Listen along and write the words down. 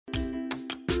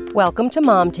Welcome to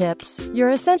Mom Tips, your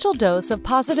essential dose of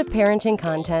positive parenting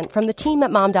content from the team at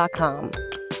Mom.com.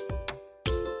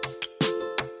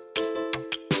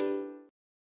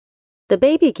 The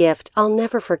baby gift I'll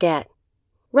never forget.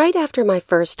 Right after my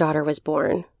first daughter was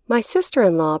born, my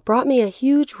sister-in-law brought me a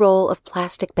huge roll of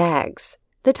plastic bags,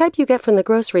 the type you get from the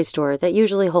grocery store that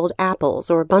usually hold apples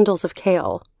or bundles of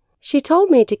kale. She told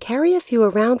me to carry a few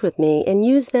around with me and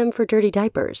use them for dirty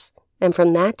diapers. And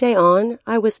from that day on,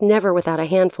 I was never without a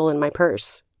handful in my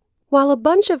purse. While a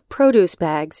bunch of produce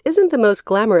bags isn't the most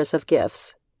glamorous of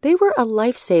gifts, they were a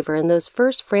lifesaver in those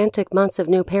first frantic months of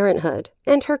new parenthood,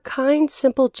 and her kind,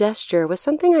 simple gesture was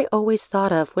something I always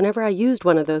thought of whenever I used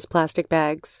one of those plastic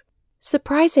bags.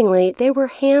 Surprisingly, they were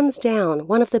hands down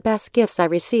one of the best gifts I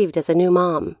received as a new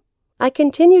mom. I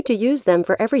continued to use them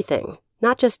for everything.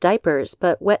 Not just diapers,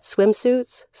 but wet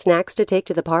swimsuits, snacks to take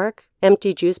to the park,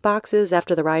 empty juice boxes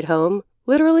after the ride home,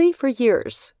 literally for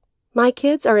years. My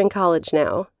kids are in college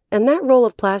now, and that roll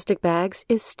of plastic bags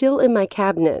is still in my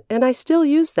cabinet, and I still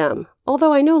use them,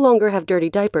 although I no longer have dirty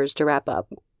diapers to wrap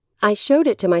up. I showed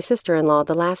it to my sister-in-law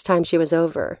the last time she was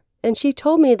over, and she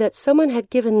told me that someone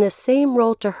had given this same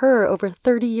roll to her over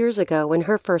 30 years ago when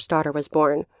her first daughter was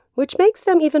born, which makes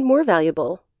them even more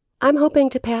valuable. I'm hoping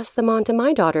to pass them on to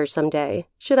my daughters someday,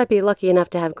 should I be lucky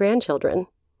enough to have grandchildren.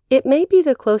 It may be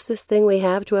the closest thing we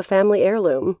have to a family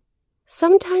heirloom.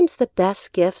 Sometimes the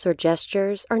best gifts or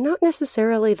gestures are not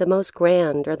necessarily the most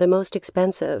grand or the most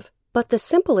expensive, but the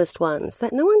simplest ones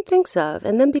that no one thinks of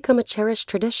and then become a cherished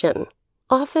tradition.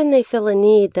 Often they fill a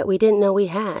need that we didn't know we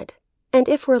had. And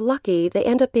if we're lucky, they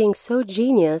end up being so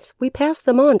genius, we pass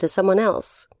them on to someone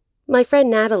else. My friend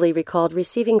Natalie recalled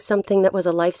receiving something that was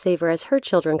a lifesaver as her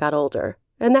children got older,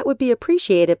 and that would be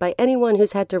appreciated by anyone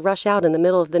who's had to rush out in the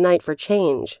middle of the night for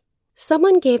change.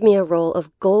 Someone gave me a roll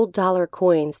of gold dollar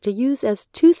coins to use as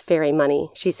tooth fairy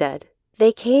money, she said.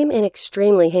 They came in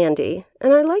extremely handy,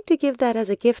 and I like to give that as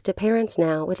a gift to parents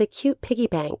now with a cute piggy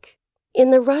bank. In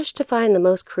the rush to find the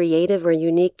most creative or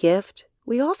unique gift,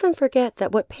 we often forget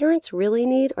that what parents really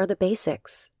need are the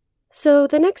basics. So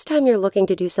the next time you're looking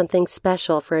to do something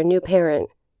special for a new parent,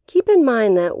 keep in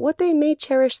mind that what they may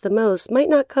cherish the most might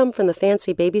not come from the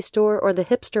fancy baby store or the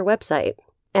hipster website.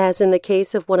 As in the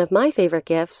case of one of my favorite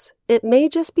gifts, it may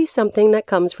just be something that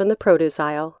comes from the produce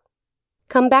aisle.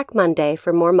 Come back Monday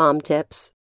for more mom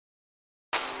tips.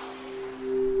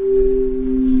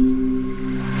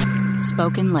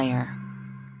 Spoken Layer.